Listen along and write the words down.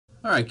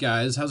Alright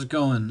guys, how's it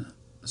going?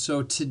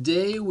 So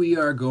today we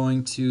are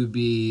going to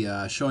be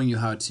showing you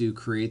how to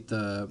create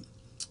the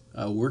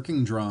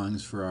working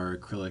drawings for our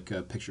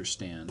acrylic picture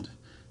stand.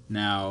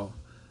 Now,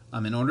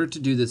 in order to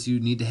do this, you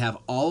need to have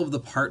all of the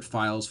part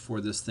files for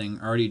this thing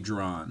already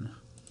drawn.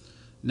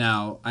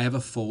 Now, I have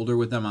a folder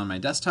with them on my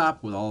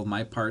desktop with all of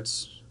my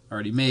parts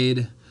already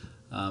made.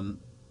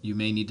 You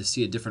may need to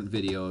see a different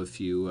video if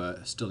you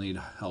still need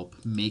help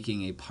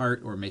making a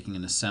part or making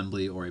an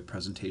assembly or a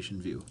presentation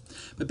view.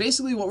 But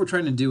basically what we're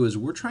trying to do is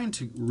we're trying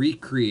to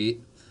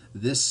recreate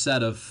this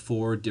set of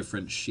 4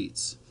 different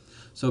sheets.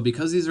 So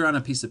because these are on a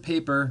piece of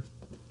paper,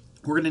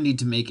 we're going to need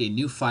to make a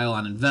new file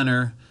on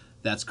Inventor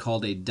that's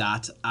called a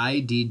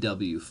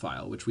 .idw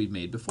file, which we've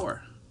made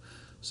before.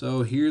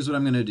 So here's what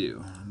I'm going to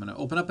do. I'm going to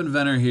open up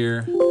Inventor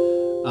here.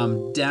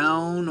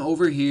 Down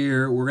over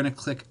here, we're going to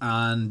click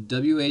on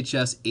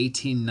WHS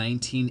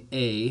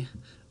 1819A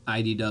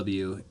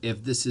IDW.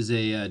 If this is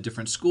a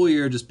different school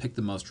year, just pick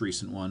the most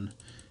recent one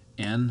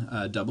and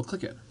double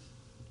click it.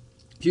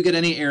 If you get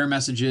any error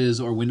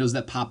messages or windows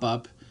that pop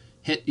up,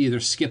 hit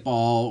either skip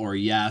all or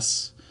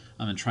yes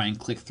and try and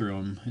click through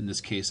them. In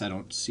this case, I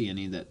don't see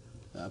any that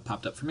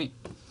popped up for me.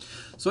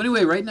 So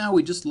anyway, right now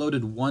we just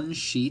loaded one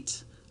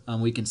sheet.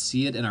 We can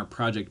see it in our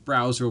project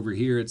browser over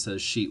here. It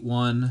says sheet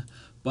 1.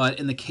 But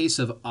in the case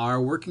of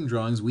our working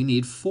drawings, we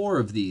need 4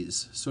 of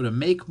these. So to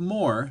make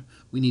more,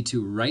 we need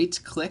to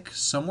right-click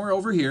somewhere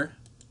over here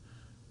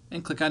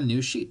and click on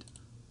New Sheet.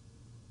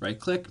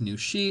 Right-click, New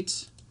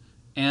Sheet,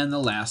 and the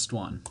last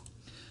one.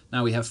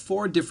 Now we have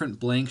 4 different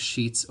blank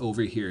sheets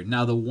over here.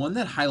 Now the one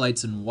that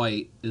highlights in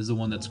white is the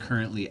one that's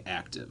currently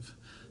active.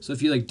 So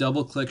if you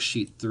double-click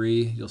Sheet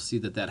 3, you'll see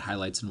that that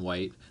highlights in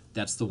white.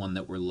 That's the one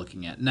that we're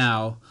looking at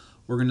now.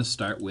 We're going to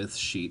start with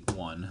Sheet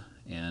 1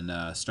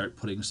 and start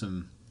putting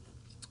some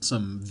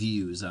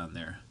views on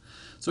there.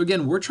 So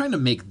again, we're trying to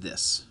make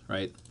this,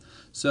 right?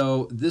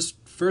 So this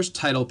first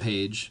title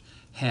page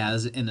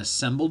has an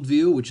assembled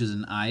view, which is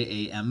an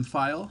IAM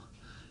file,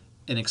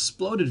 an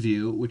exploded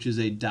view, which is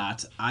a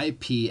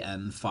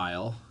 .IPN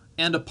file,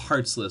 and a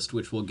parts list,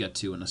 which we'll get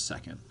to in a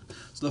second.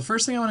 So the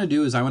first thing I want to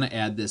do is I want to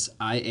add this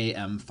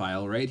IAM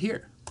file right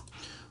here.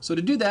 So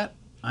to do that,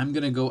 I'm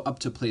going to go up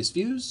to Place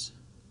Views,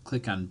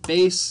 click on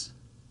Base,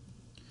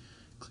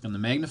 click on the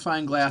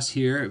magnifying glass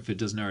here if it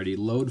doesn't already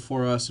load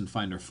for us, and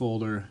find our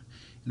folder.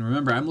 And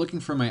remember, I'm looking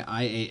for my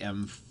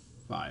IAM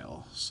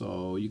file,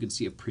 so you can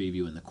see a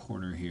preview in the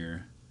corner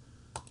here.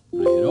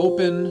 I'm going to hit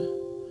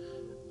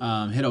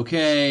open, hit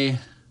OK,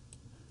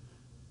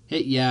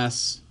 hit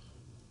yes,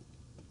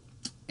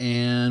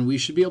 and we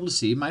should be able to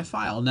see my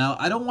file. Now,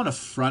 I don't want a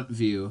front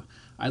view.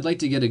 I'd like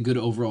to get a good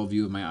overall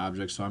view of my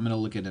object, so I'm going to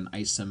look at an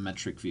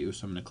isometric view.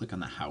 So I'm going to click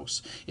on the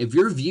house. If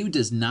your view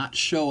does not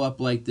show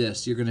up like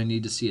this, you're going to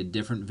need to see a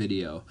different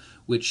video,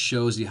 which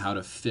shows you how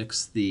to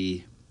fix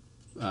the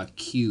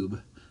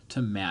cube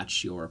to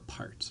match your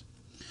part.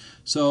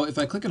 So if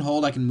I click and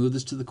hold, I can move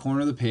this to the corner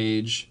of the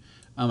page.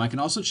 I can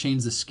also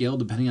change the scale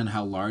depending on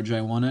how large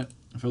I want it.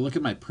 If I look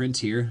at my print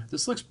here,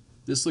 this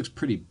looks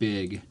pretty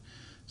big.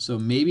 So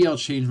maybe I'll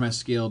change my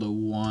scale to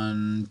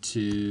 1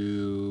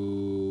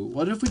 to...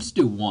 What if we just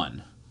do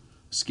 1?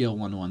 Scale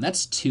 1 to 1.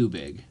 That's too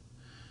big.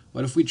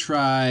 What if we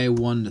try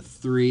 1 to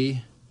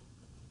 3?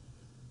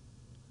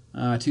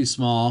 Too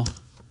small.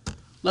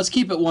 Let's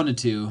keep it 1 to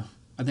 2.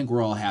 I think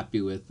we're all happy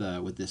with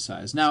this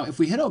size. Now, if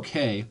we hit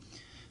OK,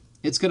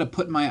 it's going to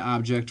put my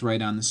object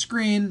right on the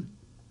screen.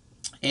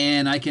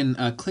 And I can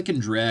click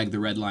and drag the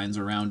red lines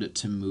around it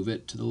to move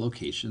it to the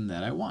location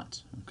that I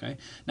want. Okay.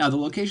 Now the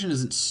location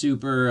isn't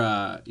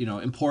super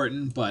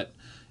important, but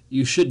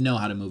you should know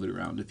how to move it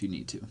around if you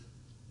need to.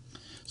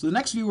 So the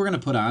next view we're going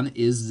to put on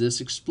is this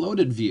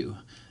exploded view.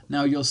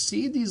 Now you'll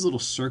see these little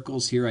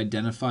circles here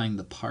identifying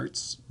the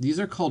parts. These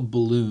are called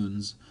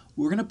balloons.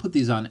 We're going to put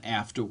these on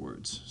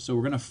afterwards. So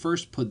we're going to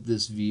first put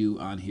this view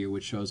on here,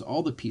 which shows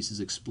all the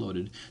pieces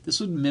exploded. This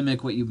would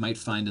mimic what you might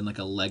find in like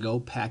a Lego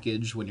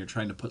package when you're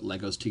trying to put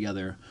Legos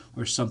together,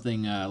 or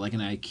something like an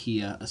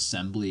IKEA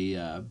assembly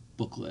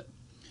booklet.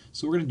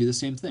 So we're going to do the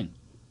same thing.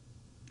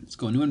 Let's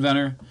go into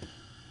Inventor.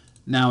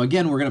 Now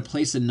again, we're going to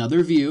place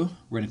another view.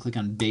 We're going to click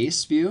on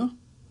Base View,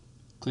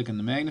 click on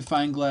the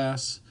magnifying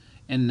glass,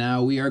 and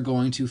now we are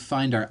going to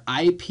find our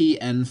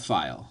IPN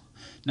file.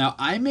 Now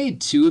I made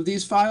 2 of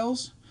these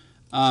files.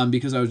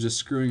 Because I was just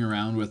screwing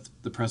around with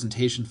the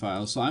presentation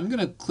file. So I'm going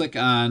to click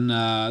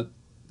on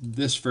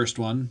this first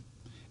one,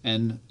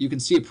 and you can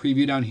see a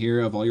preview down here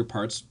of all your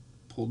parts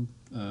pulled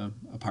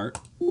apart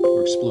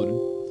or exploded.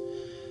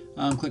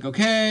 Click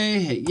OK,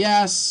 hit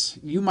yes.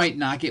 You might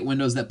not get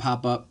windows that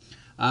pop up.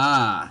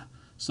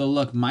 So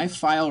look, my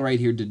file right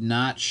here did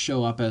not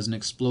show up as an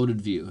exploded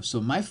view.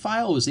 So my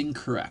file was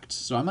incorrect.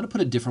 So I'm going to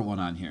put a different one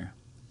on here.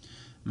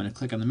 I'm going to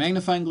click on the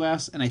magnifying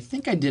glass, and I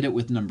think I did it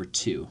with number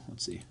 2.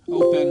 Let's see.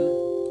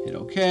 Open, hit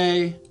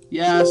OK,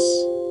 yes,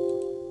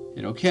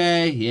 hit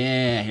OK,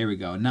 yeah, here we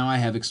go. Now I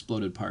have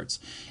exploded parts.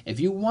 If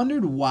you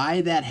wondered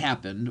why that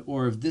happened,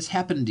 or if this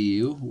happened to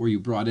you, where you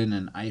brought in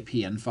an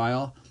IPN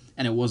file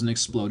and it wasn't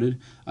exploded,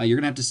 you're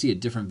going to have to see a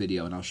different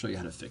video, and I'll show you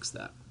how to fix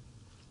that.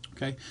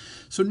 Okay,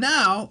 so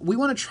now we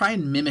want to try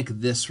and mimic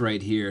this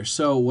right here.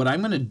 So what I'm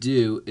going to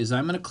do is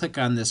I'm going to click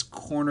on this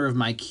corner of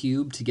my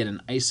cube to get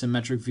an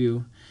isometric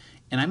view,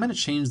 and I'm going to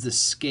change the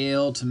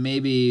scale to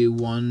maybe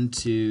 1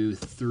 to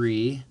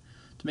 3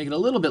 to make it a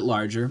little bit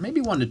larger,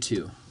 maybe 1 to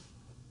 2.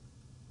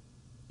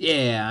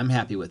 Yeah, I'm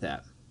happy with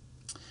that.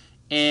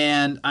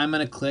 And I'm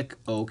going to click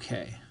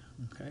OK.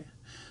 Okay.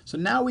 So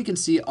now we can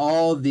see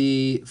all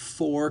the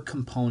 4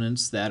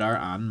 components that are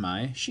on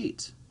my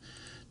sheet.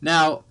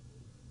 Now,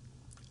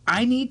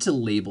 I need to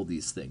label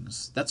these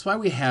things. That's why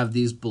we have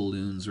these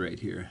balloons right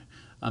here.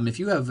 If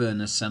you have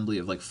an assembly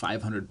of like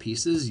 500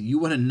 pieces, you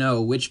want to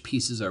know which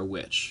pieces are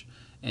which.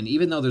 And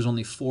even though there's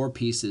only 4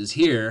 pieces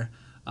here,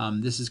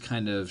 this is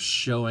kind of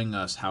showing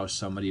us how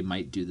somebody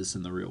might do this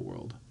in the real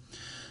world.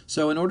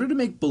 So in order to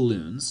make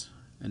balloons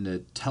and to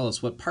tell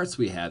us what parts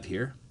we have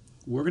here,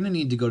 we're going to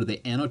need to go to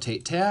the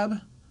Annotate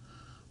tab.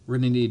 We're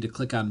going to need to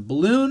click on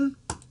Balloon.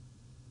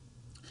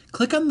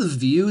 Click on the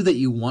view that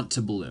you want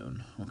to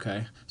balloon,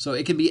 okay? So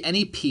it can be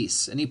any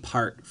piece, any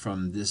part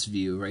from this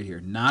view right here,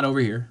 not over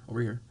here,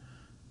 over here.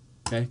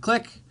 Okay,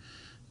 click.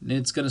 And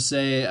it's going to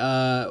say,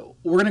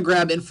 we're going to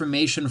grab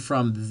information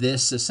from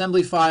this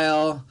assembly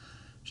file.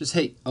 Just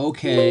hit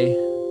OK,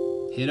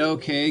 hit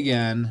OK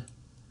again.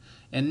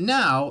 And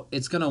now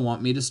it's going to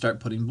want me to start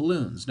putting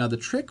balloons. Now the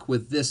trick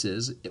with this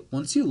is,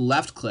 once you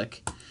left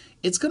click,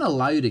 it's going to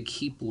allow you to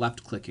keep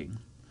left clicking.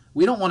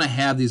 We don't want to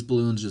have these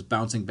balloons just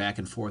bouncing back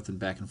and forth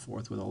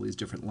with all these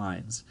different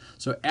lines.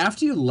 So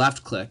after you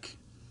left click,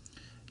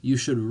 you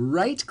should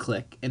right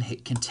click and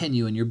hit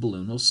continue and your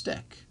balloon will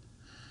stick.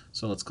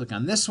 So let's click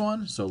on this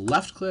one. So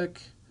left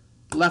click,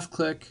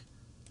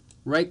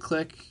 right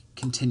click,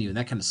 continue, and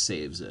that kind of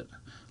saves it.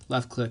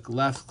 Left click,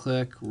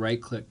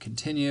 right click,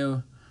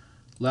 continue,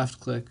 left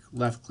click,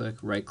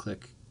 right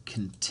click,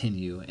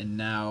 continue. And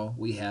now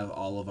we have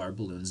all of our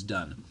balloons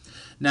done.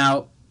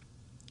 Now,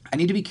 I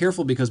need to be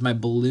careful because my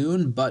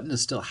balloon button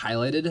is still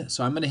highlighted,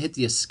 so I'm going to hit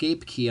the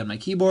escape key on my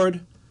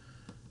keyboard,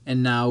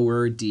 and now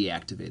we're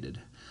deactivated.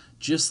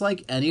 Just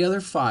like any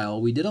other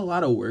file, we did a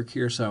lot of work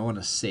here, so I want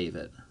to save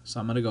it. So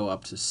I'm going to go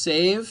up to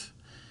Save.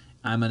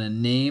 I'm going to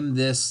name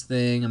this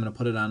thing, I'm going to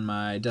put it on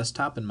my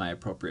desktop in my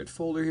appropriate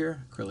folder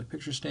here, Acrylic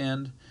Picture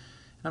Stand.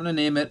 I'm going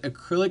to name it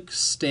Acrylic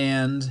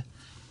Stand,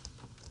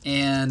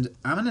 and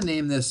I'm going to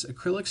name this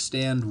Acrylic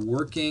Stand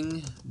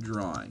Working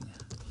Drawing.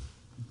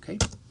 Okay.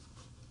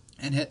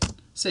 And hit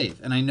save.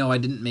 And I know I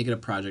didn't make it a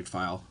project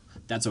file.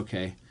 That's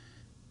okay.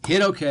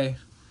 Hit OK.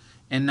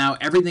 And now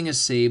everything is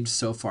saved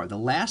so far. The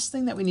last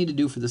thing that we need to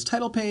do for this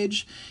title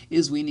page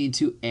is we need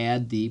to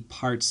add the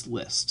parts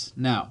list.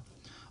 Now,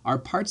 our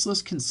parts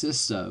list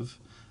consists of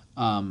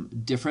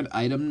different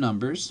item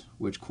numbers,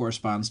 which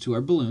corresponds to our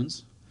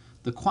balloons,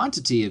 the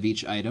quantity of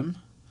each item,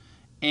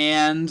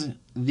 and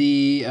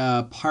the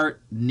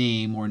part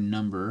name or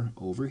number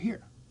over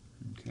here.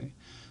 Okay.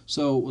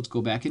 So let's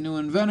go back into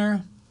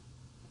Inventor.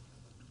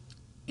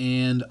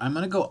 And I'm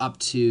going to go up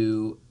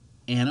to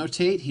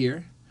Annotate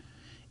here.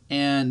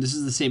 And this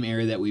is the same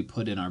area that we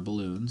put in our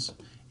balloons.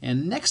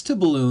 And next to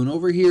Balloon,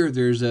 over here,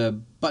 there's a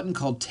button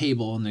called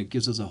Table, and it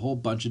gives us a whole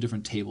bunch of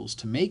different tables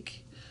to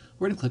make.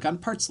 We're going to click on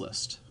Parts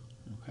List.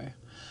 Okay.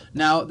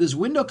 Now, this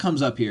window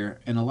comes up here,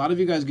 and a lot of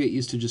you guys get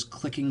used to just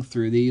clicking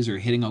through these or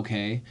hitting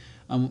OK.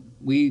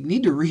 We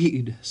need to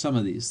read some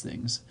of these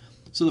things.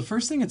 So the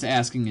first thing it's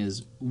asking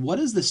is, what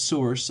is the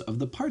source of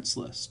the parts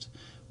list?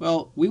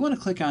 Well, we want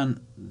to click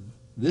on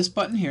this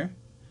button here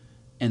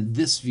and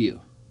this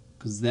view,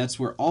 because that's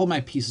where all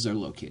my pieces are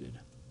located.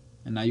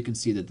 And now you can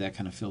see that that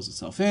kind of fills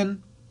itself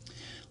in.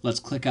 Let's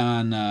click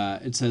on,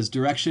 it says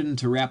direction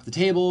to wrap the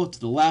table to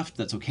the left,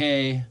 that's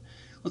okay.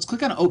 Let's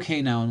click on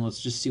OK now and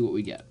let's just see what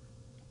we get.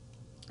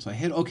 So I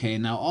hit OK,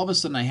 and now all of a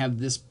sudden I have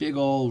this big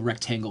old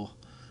rectangle.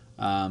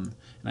 And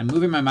I'm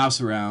moving my mouse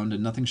around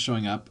and nothing's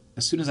showing up.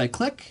 As soon as I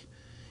click,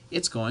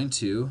 it's going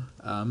to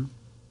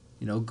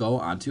go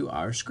onto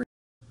our screen.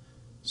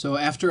 So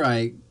after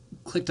I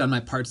clicked on my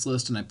parts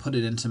list and I put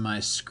it into my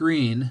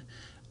screen,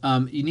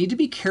 you need to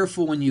be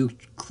careful when you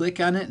click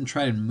on it and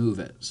try to move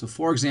it. So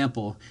for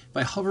example, if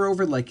I hover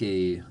over like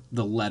the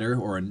letter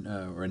or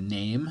a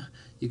name,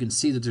 you can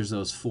see that there's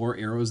those 4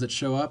 arrows that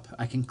show up.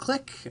 I can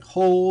click,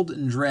 hold,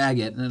 and drag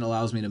it, and it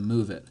allows me to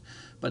move it.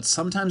 But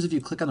sometimes if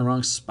you click on the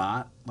wrong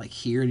spot, like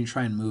here, and you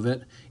try and move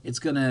it, it's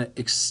going to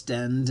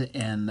extend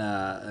and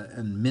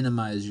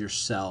minimize your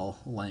cell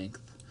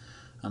length.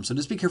 So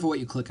just be careful what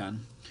you click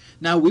on.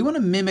 Now we want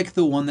to mimic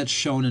the one that's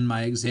shown in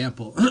my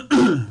example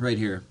right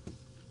here.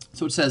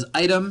 So it says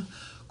item,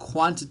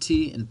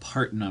 quantity, and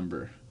part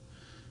number.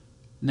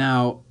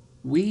 Now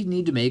we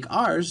need to make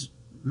ours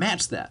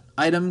match that.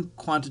 Item,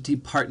 quantity,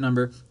 part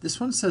number. This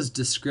one says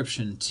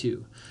description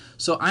too.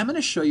 So I'm going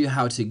to show you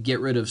how to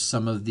get rid of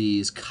some of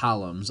these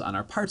columns on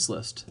our parts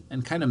list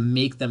and kind of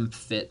make them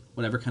fit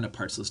whatever kind of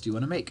parts list you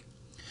want to make.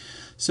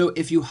 So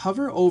if you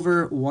hover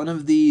over one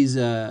of these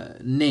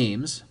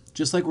names,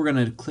 just like we're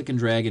going to click and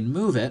drag and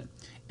move it,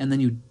 and then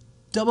you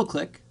double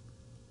click,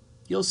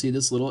 you'll see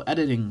this little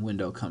editing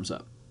window comes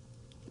up.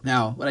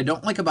 Now, what I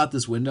don't like about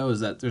this window is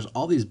that there's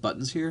all these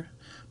buttons here,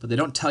 but they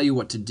don't tell you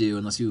what to do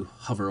unless you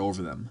hover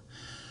over them.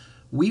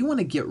 We want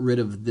to get rid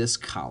of this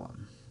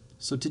column.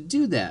 So to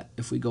do that,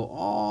 if we go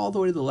all the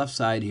way to the left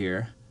side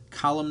here,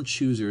 Column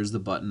Chooser is the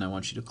button I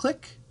want you to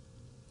click.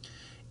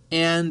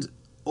 And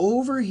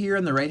over here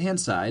on the right-hand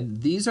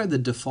side, these are the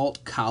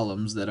default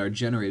columns that are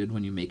generated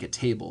when you make a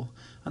table.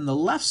 On the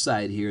left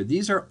side here,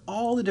 these are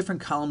all the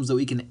different columns that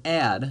we can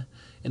add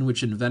in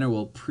which Inventor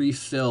will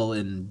pre-fill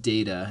in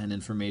data and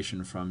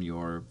information from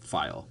your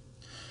file.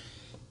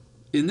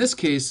 In this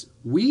case,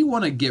 we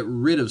want to get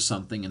rid of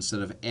something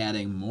instead of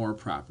adding more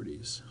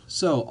properties.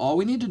 So all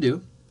we need to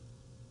do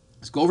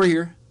is go over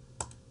here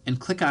and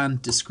click on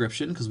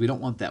Description, because we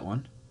don't want that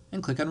one,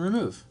 and click on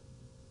Remove.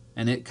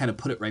 And it kind of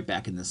put it right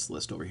back in this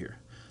list over here.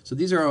 So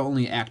these are our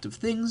only active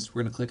things.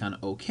 We're going to click on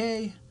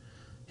OK,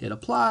 hit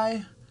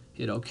Apply,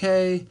 hit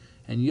OK,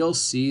 and you'll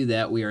see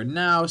that we are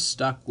now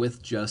stuck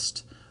with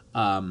just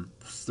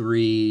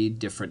 3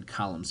 different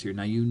columns here.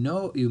 Now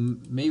you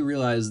may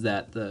realize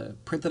that the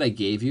print that I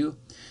gave you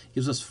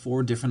gives us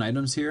 4 different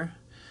items here.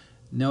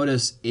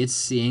 Notice it's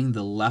seeing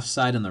the left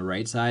side and the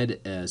right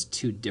side as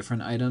 2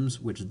 different items,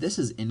 which this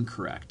is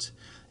incorrect.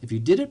 If you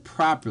did it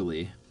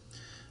properly,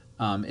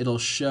 it'll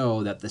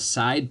show that the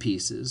side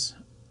pieces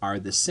are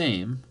the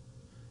same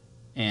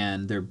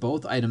and they're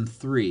both item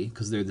 3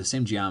 because they're the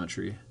same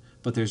geometry,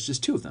 but there's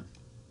just 2 of them.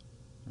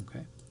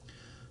 Okay,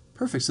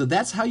 perfect. So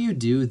that's how you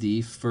do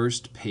the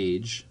first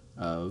page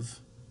of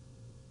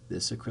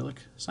this acrylic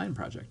sign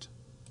project.